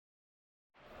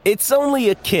It's only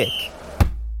a kick,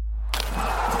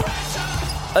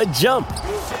 a jump,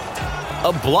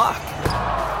 a block.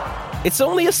 It's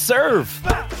only a serve.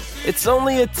 It's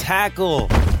only a tackle,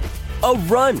 a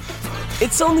run.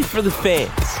 It's only for the fans.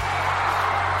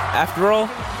 After all,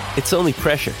 it's only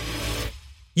pressure.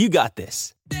 You got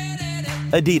this.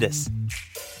 Adidas.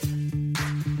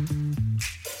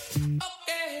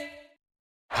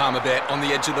 Palmerbet on the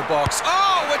edge of the box.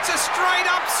 Oh, it's a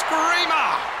straight-up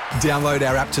screamer! Download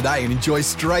our app today and enjoy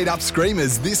straight-up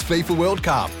screamers this FIFA World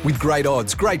Cup with great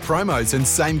odds, great promos and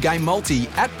same-game multi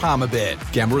at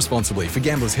Palmerbet. Gamble responsibly. For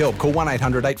Gamblers' Help, call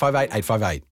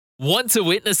 1-800-858-858. Want to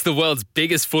witness the world's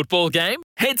biggest football game?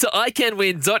 Head to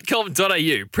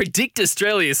iCanWin.com.au, predict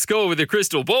Australia's score with a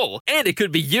crystal ball, and it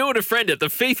could be you and a friend at the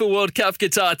FIFA World Cup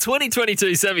Qatar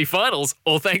 2022 semi-finals,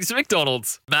 all thanks to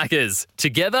McDonald's. Maccas,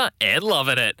 together and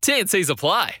loving it. TNCs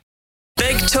apply.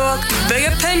 Big talk,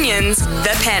 big opinions,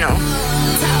 the panel.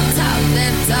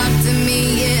 Talk to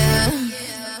me, yeah.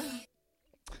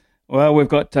 Well, we've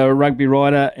got a rugby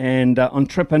writer and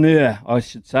entrepreneur, I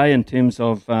should say, in terms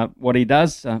of what he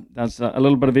does. Does a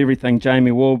little bit of everything,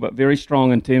 Jamie Wall, but very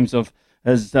strong in terms of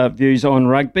his views on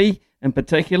rugby in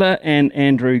particular. And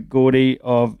Andrew Gourdie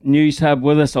of News Hub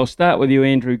with us. I'll start with you,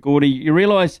 Andrew Gourdie. You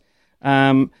realise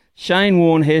Shane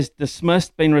Warne has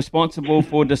been responsible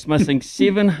for dismissing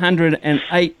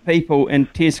 708 people in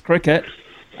Test cricket,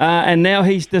 and now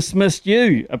he's dismissed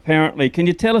you, apparently. Can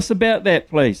you tell us about that,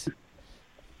 please?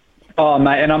 Oh,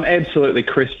 mate, and I'm absolutely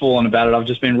crestfallen about it. I've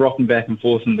just been rocking back and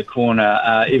forth in the corner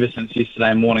ever since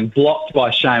yesterday morning, blocked by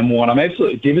Shane Warne. I'm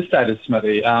absolutely devastated,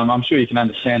 Smithy. I'm sure you can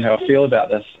understand how I feel about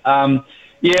this.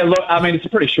 Yeah, look, I mean, it's a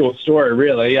pretty short story,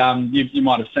 really. You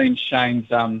might have seen Shane's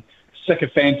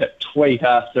sycophantic tweet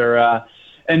after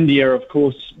India, of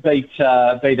course, beat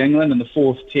England in the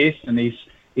fourth test, and he's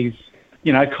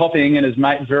copying in his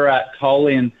mate Virat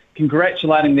Kohli and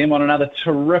congratulating them on another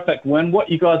terrific win. What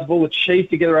you guys have all achieved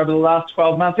together over the last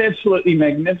 12 months, absolutely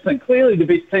magnificent. Clearly the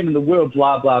best team in the world,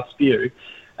 blah, blah, spew.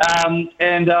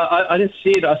 I just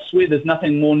said, I swear there's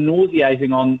nothing more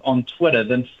nauseating on Twitter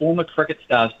than former cricket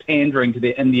stars pandering to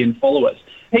their Indian followers.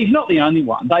 He's not the only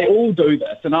one. They all do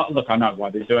this. And I know why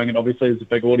they're doing it. Obviously, there's a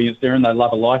big audience there and they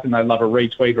love a like and they love a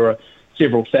retweet or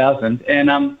several thousand. And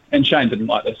Shane didn't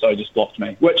like this, so he just blocked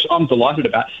me, which I'm delighted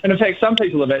about. And in fact, some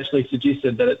people have actually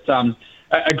suggested that it's a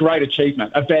great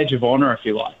achievement, a badge of honour, if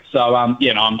you like. So, I'm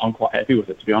quite happy with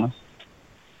it, to be honest.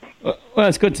 Well,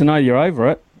 it's good to know you're over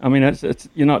it. I mean, it's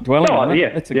you're not dwelling on it. Yeah,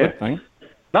 it's a good thing.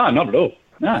 No, not at all.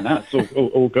 No, it's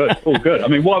all good. All good. I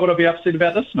mean, why would I be upset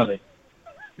about this, Smithy?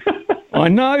 I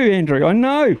know, Andrew. I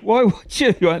know. Why would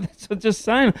you? That's what I'm just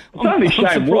saying. I'm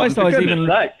surprised I was even.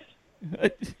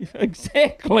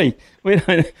 Exactly.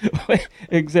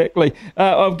 Exactly.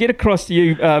 I'll get across to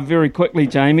you very quickly,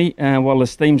 Jamie, while the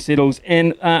steam settles,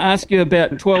 and ask you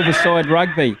about 12-a-side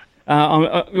rugby.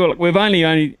 We've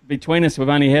only between us, we've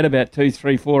only had about 2,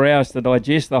 3, 4 hours to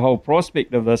digest the whole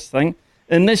prospect of this thing.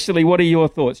 Initially, what are your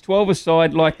thoughts?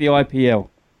 12-a-side like the IPL?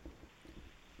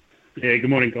 Yeah, good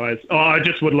morning, guys. I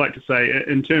just would like to say,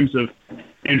 in terms of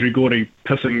Andrew Gourdie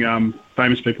pissing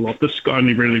famous people off, this guy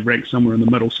only really ranks somewhere in the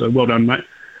middle, so well done, mate.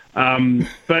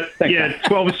 But, yeah,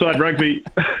 12-a-side rugby...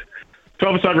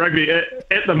 12-a-side rugby,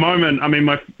 at the moment, I mean,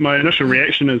 my initial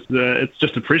reaction is it's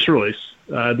just a press release.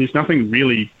 There's nothing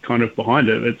really kind of behind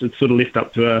it. It's sort of left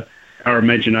up to our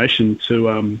imagination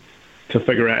to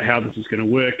figure out how this is going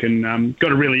to work. And got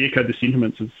to really echo the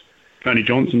sentiments of Tony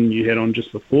Johnson you had on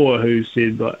just before, who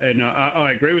said, and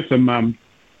I agree with him, I'm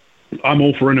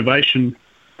all for innovation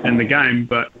in the game,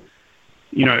 but,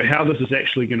 how this is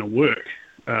actually going to work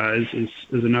is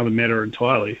another matter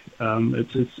entirely.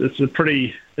 It's a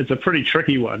pretty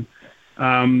tricky one.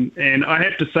 And I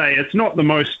have to say, it's not the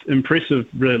most impressive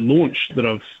launch that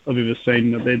I've ever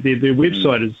seen. Their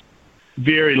website is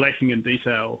very lacking in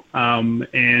detail,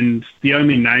 and the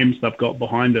only names they've got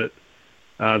behind it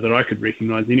that I could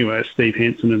recognise anyway are Steve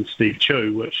Hansen and Steve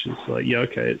Chu, which is like, yeah,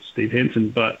 okay, it's Steve Hansen,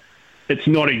 but it's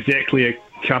not exactly a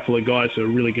couple of guys who are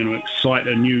really going to excite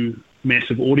a new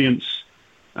massive audience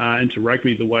into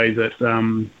rugby the way that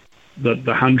the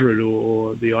 100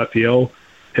 or the IPL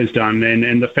has done.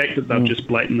 And the fact that they've just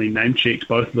blatantly name-checked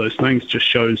both of those things just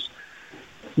shows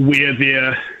where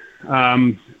they're...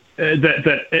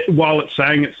 while it's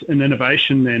saying it's an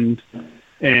innovation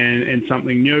and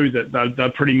something new, that they're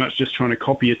pretty much just trying to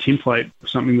copy a template of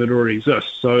something that already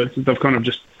exists. So they've kind of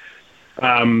just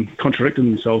contradicted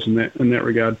themselves in that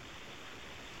regard.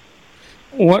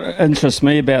 What interests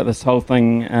me about this whole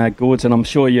thing, Gords, and I'm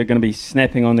sure you're going to be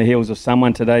snapping on the heels of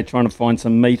someone today trying to find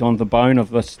some meat on the bone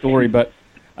of this story, but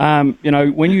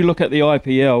When you look at the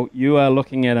IPL, you are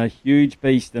looking at a huge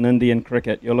beast in Indian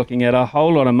cricket. You're looking at a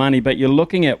whole lot of money, but you're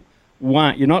looking at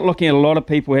one. You're not looking at a lot of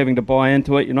people having to buy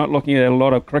into it. You're not looking at a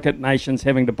lot of cricket nations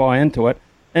having to buy into it.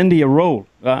 India rule.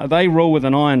 They rule with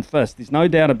an iron fist. There's no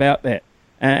doubt about that.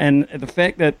 And the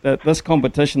fact that this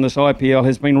competition, this IPL,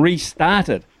 has been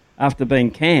restarted after being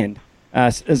canned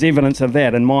is evidence of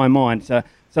that in my mind. So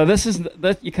this is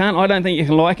you can't. I don't think you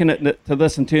can liken it to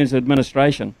this in terms of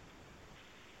administration.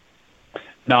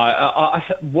 No, I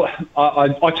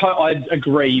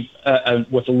agree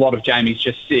with a lot of Jamie's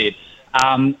just said.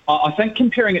 I think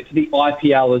comparing it to the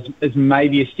IPL is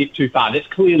maybe a step too far. That's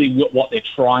clearly what they're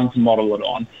trying to model it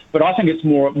on. But I think it's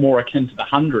more akin to the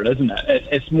 100, isn't it?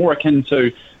 It's more akin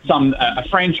to a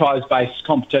franchise-based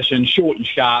competition, short and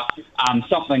sharp,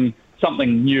 something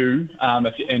new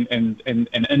and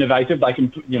innovative. They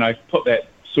can put that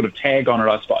sort of tag on it,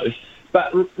 I suppose.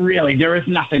 But really, there is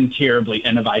nothing terribly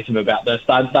innovative about this.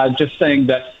 They're just saying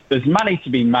that there's money to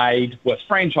be made with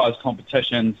franchise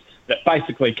competitions that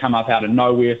basically come up out of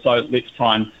nowhere. So let's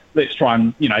try and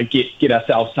get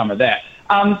ourselves some of that.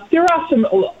 There are some,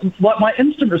 like my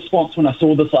instant response when I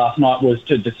saw this last night was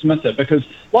to dismiss it because,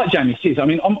 like Jamie says, I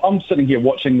mean, I'm sitting here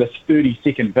watching this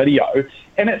 30-second video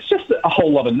and it's just a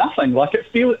whole lot of nothing. Like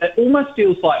it almost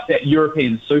feels like that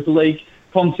European Super League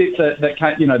concept that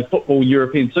came, the Football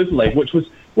European Super League, which was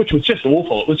just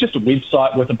awful. It was just a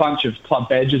website with a bunch of club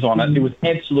badges on it. There was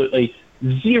absolutely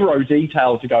zero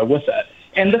detail to go with it.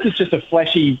 And this is just a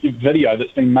flashy video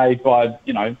that's been made by,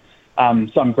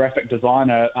 some graphic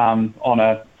designer on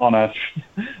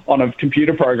a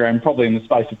computer program, probably in the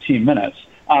space of 10 minutes.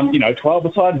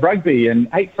 12-a-side rugby and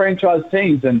 8 franchise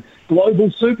teams and global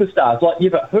superstars. Like, yeah,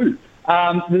 but who?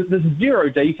 There's zero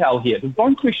detail here. The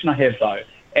one question I have, though,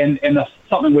 and that's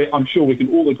something I'm sure we can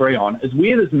all agree on, is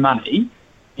where there's money,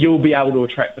 you'll be able to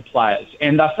attract the players.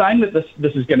 And they're saying that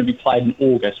this is going to be played in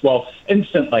August. Well,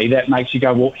 instantly that makes you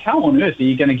go, well, how on earth are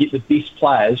you going to get the best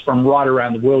players from right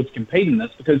around the world to compete in this?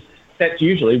 Because that's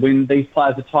usually when these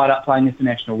players are tied up playing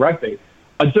international rugby.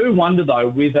 I do wonder, though,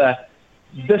 whether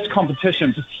this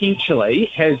competition potentially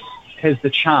has the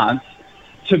chance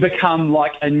to become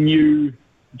like a new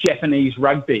Japanese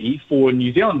rugby for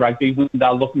New Zealand rugby when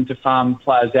they're looking to farm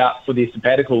players out for their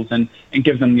sabbaticals and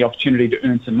give them the opportunity to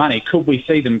earn some money. Could we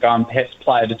see them go and perhaps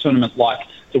play at a tournament like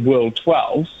the World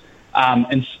 12s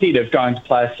instead of going to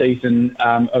play a season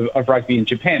of rugby in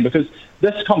Japan? Because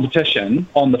this competition,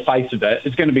 on the face of it,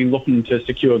 is going to be looking to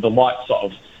secure the likes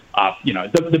of,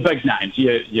 the big names,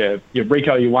 your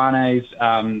Rieko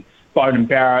Ioanes, Beauden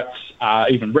Barretts,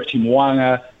 even Richie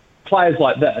Mo'unga, players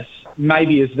like this.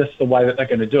 Maybe is this the way that they're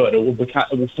going to do it? It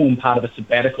will form part of a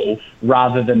sabbatical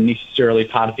rather than necessarily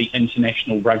part of the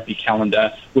international rugby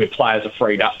calendar where players are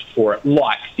freed up for it,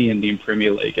 like the Indian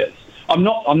Premier League is. I'm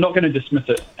not going to dismiss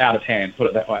it out of hand, put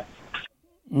it that way.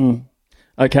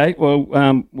 Okay,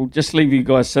 well, we'll just leave you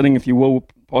guys sitting, if you will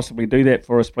possibly do that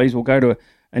for us, please. We'll go to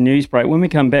a news break. When we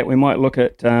come back, we might look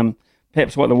at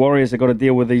perhaps what the Warriors have got to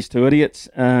deal with these two idiots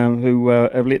who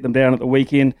have let them down at the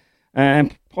weekend,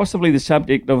 and possibly the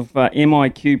subject of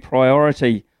MIQ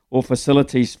priority or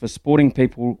facilities for sporting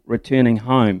people returning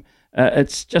home.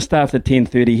 It's just after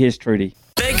 10:30. Here's Trudy.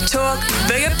 Big talk,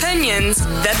 big opinions,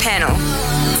 the panel.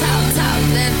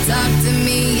 Talk to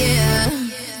me, yeah.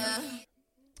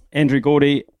 Andrew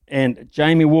Gordy and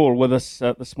Jamie Wall with us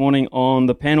this morning on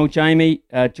the panel. Jamie,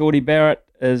 Jordie Barrett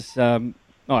is, I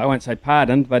won't say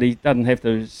pardoned, but he doesn't have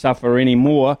to suffer any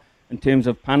more in terms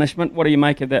of punishment. What do you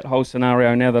make of that whole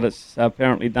scenario now that it's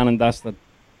apparently done and dusted?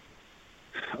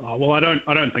 Well, I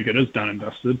don't think it is done and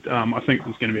dusted. I think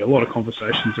there's going to be a lot of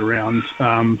conversations around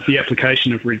the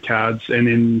application of red cards and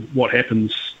then what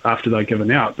happens after they're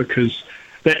given out, because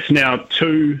that's now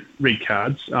 2 red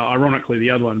cards. Ironically, the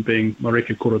other one being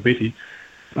Marika Korobeti,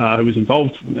 who was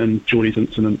involved in Jordie's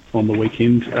incident on the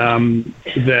weekend,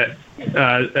 that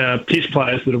test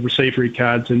players that have received red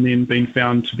cards and then been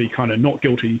found to be kind of not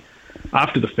guilty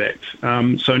after the fact.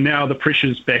 So now the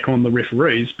pressure's back on the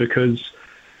referees because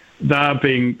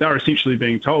they're essentially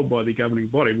being told by the governing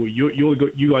body, well, you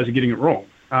guys are getting it wrong.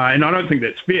 And I don't think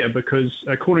that's fair because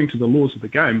according to the laws of the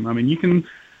game, I mean, you can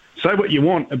say what you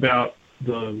want about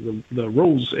the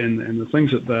rules and the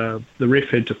things that the ref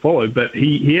had to follow, but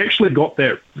he actually got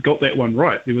that one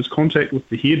right. There was contact with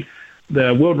the head.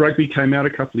 The World Rugby came out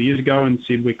a couple of years ago and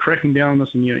said we're cracking down on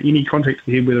this, and any contact to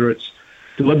the head, whether it's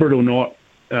deliberate or not,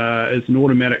 is an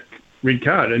automatic red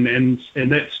card, and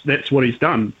that's what he's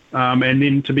done. And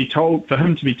then for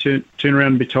him to be turned around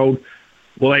and be told,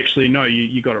 well, actually, no,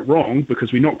 you got it wrong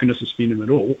because we're not going to suspend him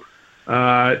at all,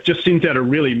 just sends out a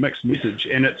really mixed message,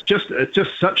 and it's just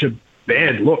such a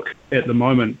bad look at the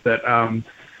moment that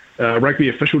rugby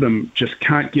officialdom just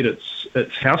can't get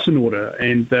its house in order,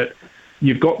 and that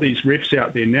you've got these refs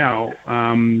out there now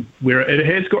where it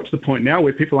has got to the point now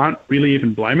where people aren't really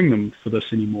even blaming them for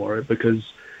this anymore,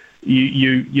 because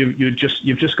you've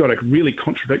just got a really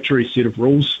contradictory set of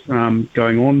rules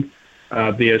going on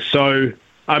there. So,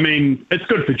 I mean, it's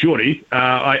good for Geordie.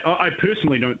 I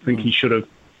personally don't think he should have,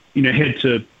 had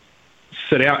to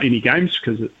sit out any games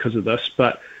because of this.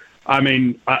 But I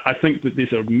mean, I think that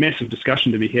there's a massive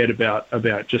discussion to be had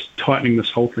about just tightening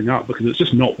this whole thing up, because it's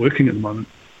just not working at the moment.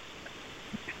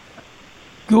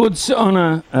 Goods, on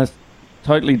a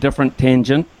totally different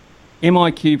tangent.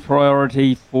 MIQ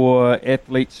priority for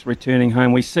athletes returning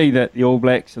home. We see that the All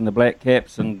Blacks and the Black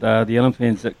Caps and the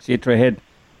Olympians, etc.,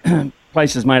 had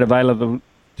places made available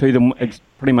to them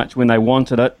pretty much when they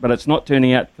wanted it, but it's not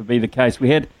turning out to be the case. We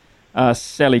had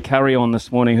Sally Curry on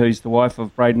this morning, who's the wife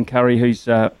of Braden Curry, who's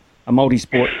a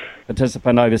multi-sport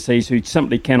participant overseas who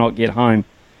simply cannot get home.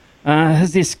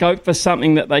 Is there scope for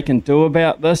something that they can do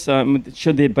about this?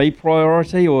 Should there be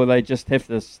priority, or they just have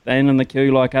to stand in the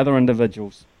queue like other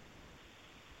individuals?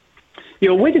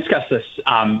 Yeah, we discussed this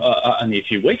only a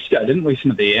few weeks ago, didn't we,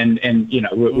 Smithy? And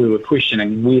we were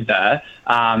questioning whether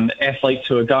athletes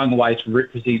who are going away to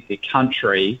represent their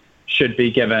country should be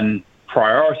given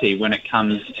priority when it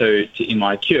comes to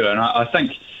MIQ. And I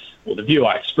think, well, the view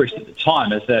I expressed at the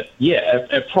time is that, yeah,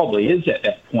 it probably is at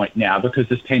that point now, because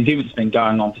this pandemic's been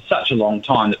going on for such a long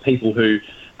time that people who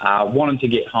wanted to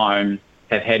get home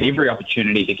have had every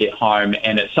opportunity to get home,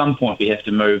 and at some point we have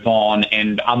to move on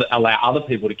and allow other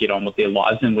people to get on with their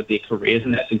lives and with their careers,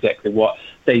 and that's exactly what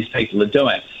these people are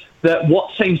doing. But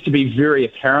what seems to be very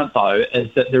apparent, though,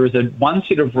 is that there is one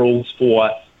set of rules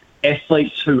for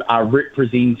athletes who are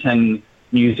representing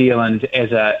New Zealand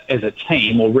as a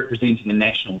team or representing a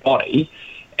national body,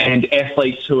 and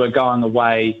athletes who are going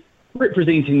away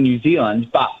representing New Zealand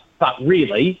but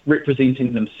really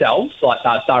representing themselves, like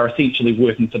they're essentially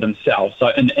working for themselves. So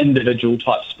in individual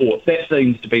type sports, that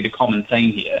seems to be the common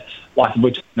theme here. Like we're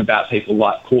talking about people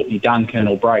like Courtney Duncan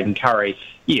or Braden Curry.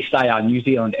 Yes, they are New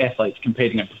Zealand athletes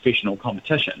competing in professional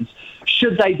competitions.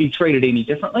 Should they be treated any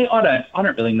differently? I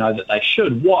don't really know that they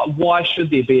should. Why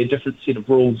should there be a different set of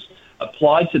rules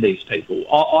applied to these people?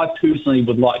 I personally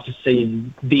would like to see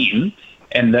them,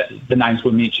 and the names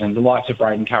were mentioned, the likes of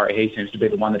Braden Curry, he seems to be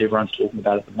the one that everyone's talking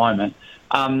about at the moment.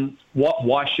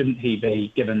 Why shouldn't he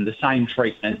be given the same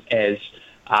treatment as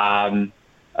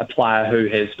a player who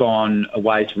has gone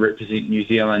away to represent New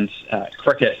Zealand,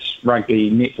 cricket, rugby,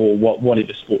 netball,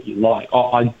 whatever sport you like?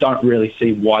 I don't really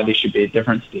see why there should be a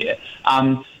difference there.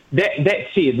 That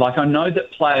said, like, I know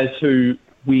that players who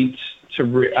went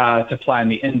to play in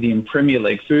the Indian Premier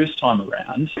League first time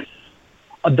around,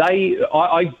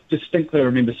 I distinctly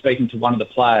remember speaking to one of the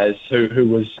players who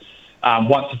was,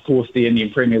 once, of course, the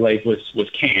Indian Premier League was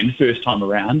canned first time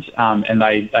around, and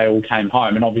they all came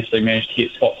home and obviously managed to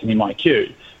get spots in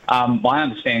MIQ. My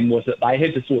understanding was that they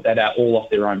had to sort that out all off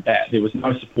their own bat. There was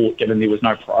no support given, there was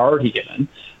no priority given.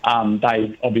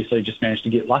 They obviously just managed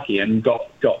to get lucky and got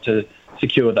to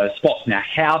secure those spots. Now,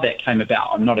 how that came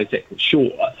about, I'm not exactly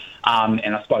sure,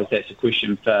 and I suppose that's a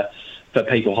question for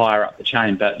people higher up the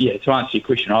chain. But yeah, to answer your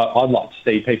question, I'd like to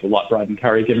see people like Braden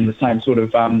Curry given the same sort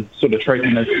of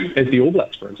treatment as the All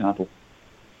Blacks, for example.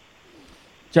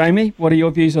 Jamie, what are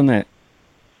your views on that?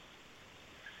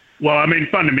 Well, I mean,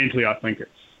 fundamentally, I think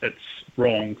it's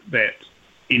wrong that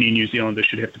any New Zealander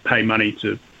should have to pay money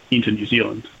to enter New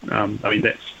Zealand. I mean,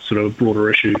 that's sort of a broader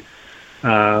issue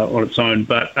on its own.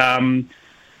 But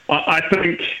I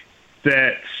think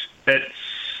that it's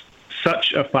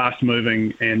such a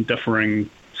fast-moving and differing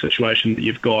situation that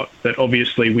you've got, that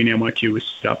obviously when MIQ was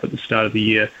set up at the start of the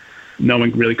year, no one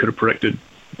really could have predicted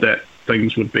that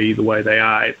things would be the way they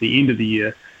are at the end of the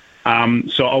year.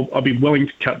 So I'll be willing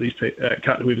to cut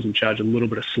whoever's in charge a little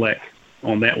bit of slack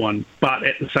on that one. But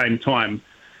at the same time,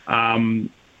 the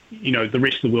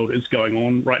rest of the world is going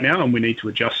on right now, and we need to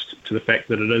adjust to the fact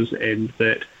that it is, and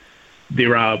that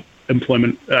there are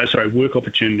work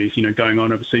opportunities, going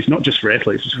on overseas, not just for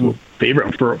athletes, it's for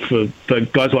everyone, for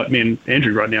guys like me and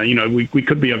Andrew right now. We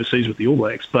could be overseas with the All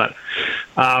Blacks, but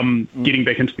getting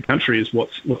back into the country is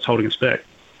what's holding us back.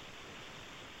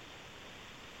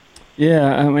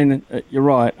 Yeah, I mean, you're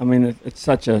right. I mean, it's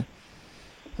such a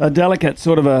delicate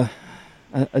sort of a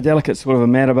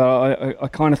matter, but I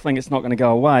kind of think it's not going to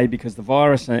go away, because the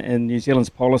virus and New Zealand's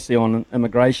policy on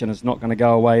immigration is not going to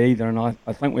go away either. And I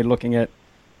think we're looking at,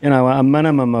 a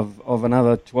minimum of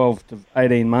another 12 to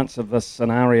 18 months of this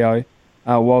scenario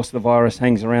whilst the virus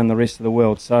hangs around the rest of the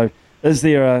world. So is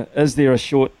there a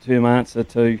short-term answer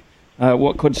to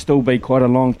what could still be quite a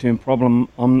long-term problem.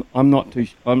 I'm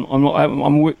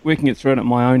working it through it in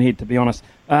my own head, to be honest.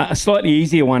 A slightly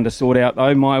easier one to sort out,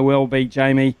 though, might well be,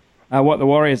 Jamie, what the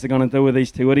Warriors are going to do with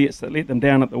these two idiots that let them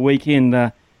down at the weekend,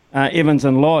 Evans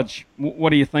and Lodge. What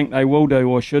do you think they will do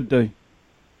or should do?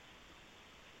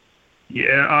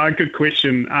 Yeah, good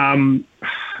question.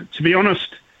 To be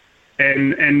honest,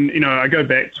 and I go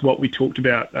back to what we talked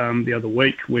about the other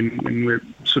week when we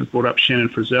sort of brought up Shannon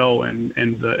Frizzell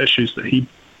and the issues that he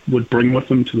would bring with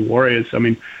him to the Warriors. I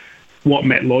mean, what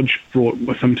Matt Lodge brought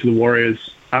with him to the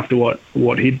Warriors after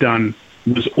what he'd done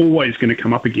was always going to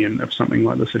come up again if something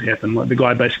like this had happened. Like, the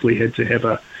guy basically had to have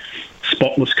a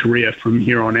spotless career from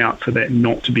here on out for that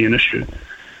not to be an issue.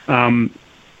 And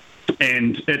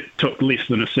it took less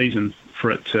than a season for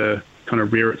it to kind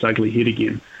of rear its ugly head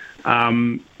again. I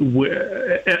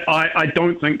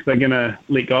don't think they're going to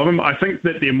let go of him. I think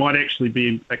that there might actually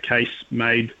be a case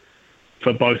made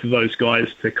for both of those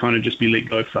guys to kind of just be let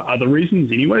go for other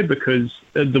reasons anyway, because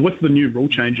with the new rule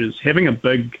changes, having a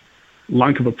big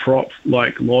lunk of a prop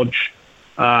like Lodge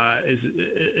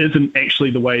isn't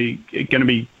actually going to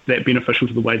be that beneficial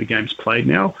to the way the game's played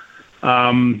now.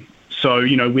 So,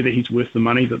 whether he's worth the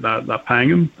money that they're paying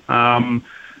him.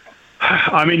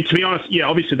 I mean, to be honest, yeah,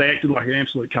 obviously they acted like an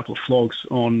absolute couple of flogs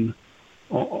on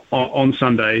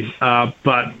Sunday.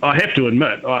 But I have to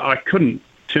admit, I couldn't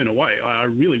turn away. I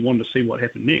really wanted to see what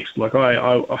happened next. Like,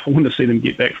 I wanted to see them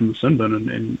get back from the sin bin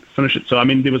and finish it. So, I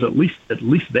mean, there was at least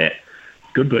that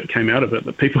good bit came out of it,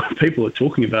 that people are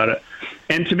talking about it.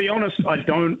 And to be honest, I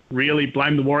don't really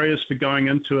blame the Warriors for going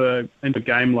into a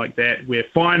game like that, where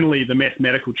finally the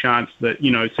mathematical chance that,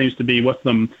 seems to be with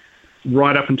them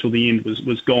right up until the end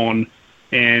was gone,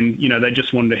 and they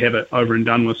just wanted to have it over and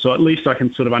done with. So at least I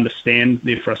can sort of understand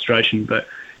their frustration. But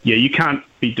yeah, you can't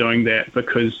be doing that,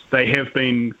 because they have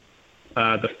been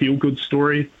the feel-good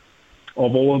story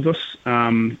of all of this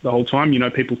the whole time.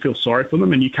 People feel sorry for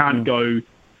them, and you can't go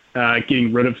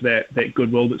getting rid of that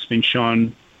goodwill that's been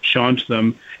shown to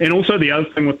them. And also the other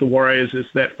thing with the Warriors is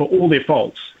that, for all their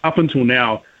faults, up until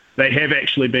now, they have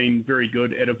actually been very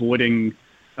good at avoiding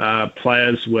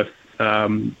players with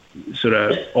sort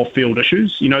of off-field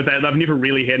issues. They've never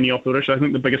really had any off-field issues. I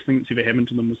think the biggest thing that's ever happened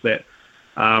to them was that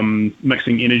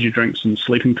mixing energy drinks and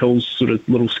sleeping pills sort of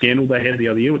little scandal they had the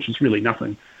other year, which was really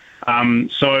nothing.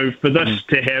 So for this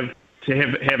to have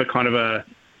a kind of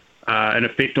an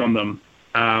effect on them,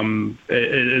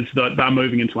 they're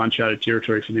moving into uncharted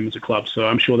territory for them as a club. So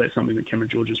I'm sure that's something that Cameron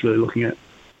George is really looking at.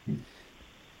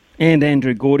 And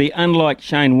Andrew Gordy, unlike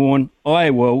Shane Warne, I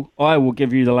will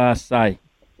give you the last say.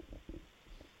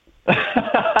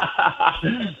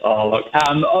 Oh, look,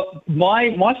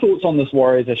 my thoughts on this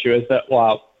Warriors issue is that,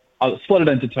 well, I'll split it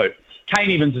into two. Kane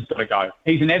Evans has got to go.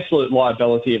 He's an absolute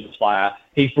liability of the player.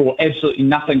 He's brought absolutely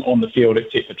nothing on the field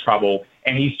except for trouble,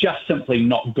 and he's just simply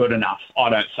not good enough, I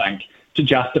don't think, to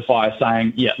justify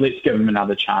saying, yeah, let's give him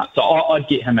another chance. So I'd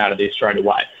get him out of there straight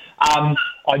away. I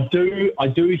do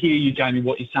hear you, Jamie,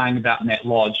 what you're saying about Matt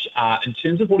Lodge. In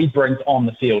terms of what he brings on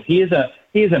the field, he is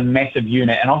a massive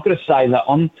unit, and I've got to say that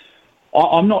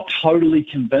I'm not totally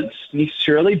convinced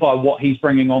necessarily by what he's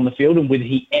bringing on the field and whether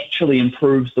he actually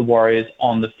improves the Warriors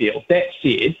on the field. That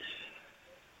said,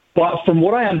 but from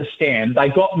what I understand, they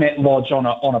got Matt Lodge on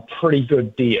a pretty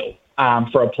good deal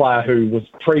for a player who was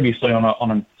previously on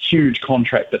a huge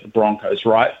contract at the Broncos,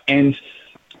 right? And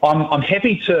I'm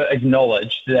happy to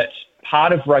acknowledge that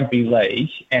part of rugby league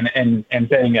and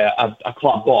being a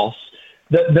club boss,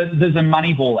 there's a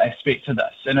moneyball aspect to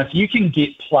this. And if you can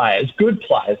get players, good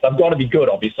players, they've got to be good,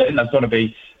 obviously, and they've got to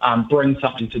be bring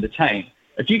something to the team.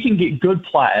 If you can get good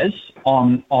players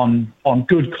on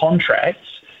good contracts,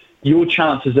 your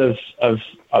chances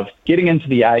of getting into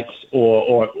the eights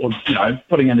or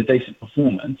putting in a decent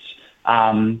performance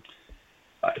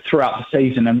throughout the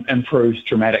season improves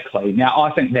dramatically. Now,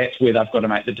 I think that's where they've got to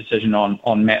make the decision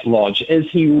on Matt Lodge. Is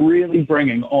he really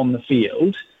bringing on the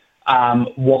field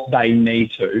what they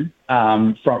need to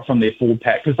from their forward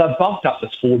pack? Because they've bulked up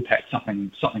this forward pack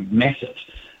something massive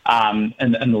in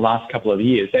the last couple of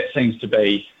years. That seems to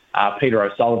be Peter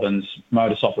O'Sullivan's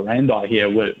modus operandi here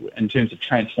in terms of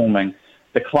transforming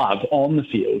the club on the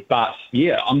field. But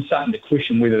yeah, I'm starting to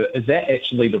question whether is that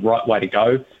actually the right way to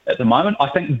go at the moment. I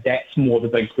think that's more the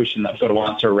big question they've got to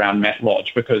answer around Matt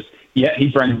Lodge, because yeah, he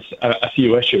brings a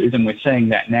few issues and we're seeing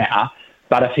that now.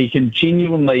 But if he can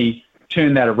genuinely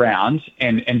turn that around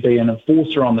and be an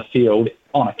enforcer on the field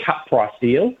on a cut price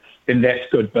deal, then that's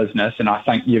good business. And I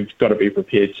think you've got to be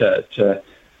prepared to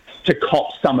cop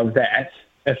some of that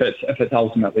if it's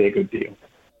ultimately a good deal.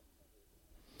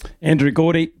 Andrew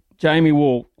Gordy, Jamie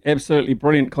Wall, Absolutely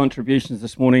brilliant contributions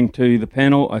this morning to the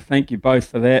panel. I thank you both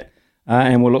for that,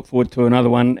 and we'll look forward to another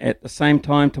one at the same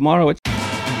time tomorrow.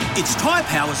 It's Tyre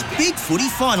Power's Big Footy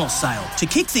Final Sale. To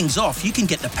kick things off, you can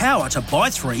get the power to buy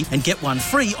 3 and get 1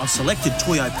 free on selected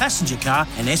Toyo passenger car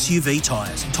and SUV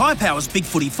tyres. Tyre Power's Big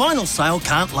Footy Final Sale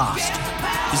can't last.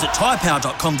 Visit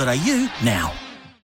tyrepower.com.au now.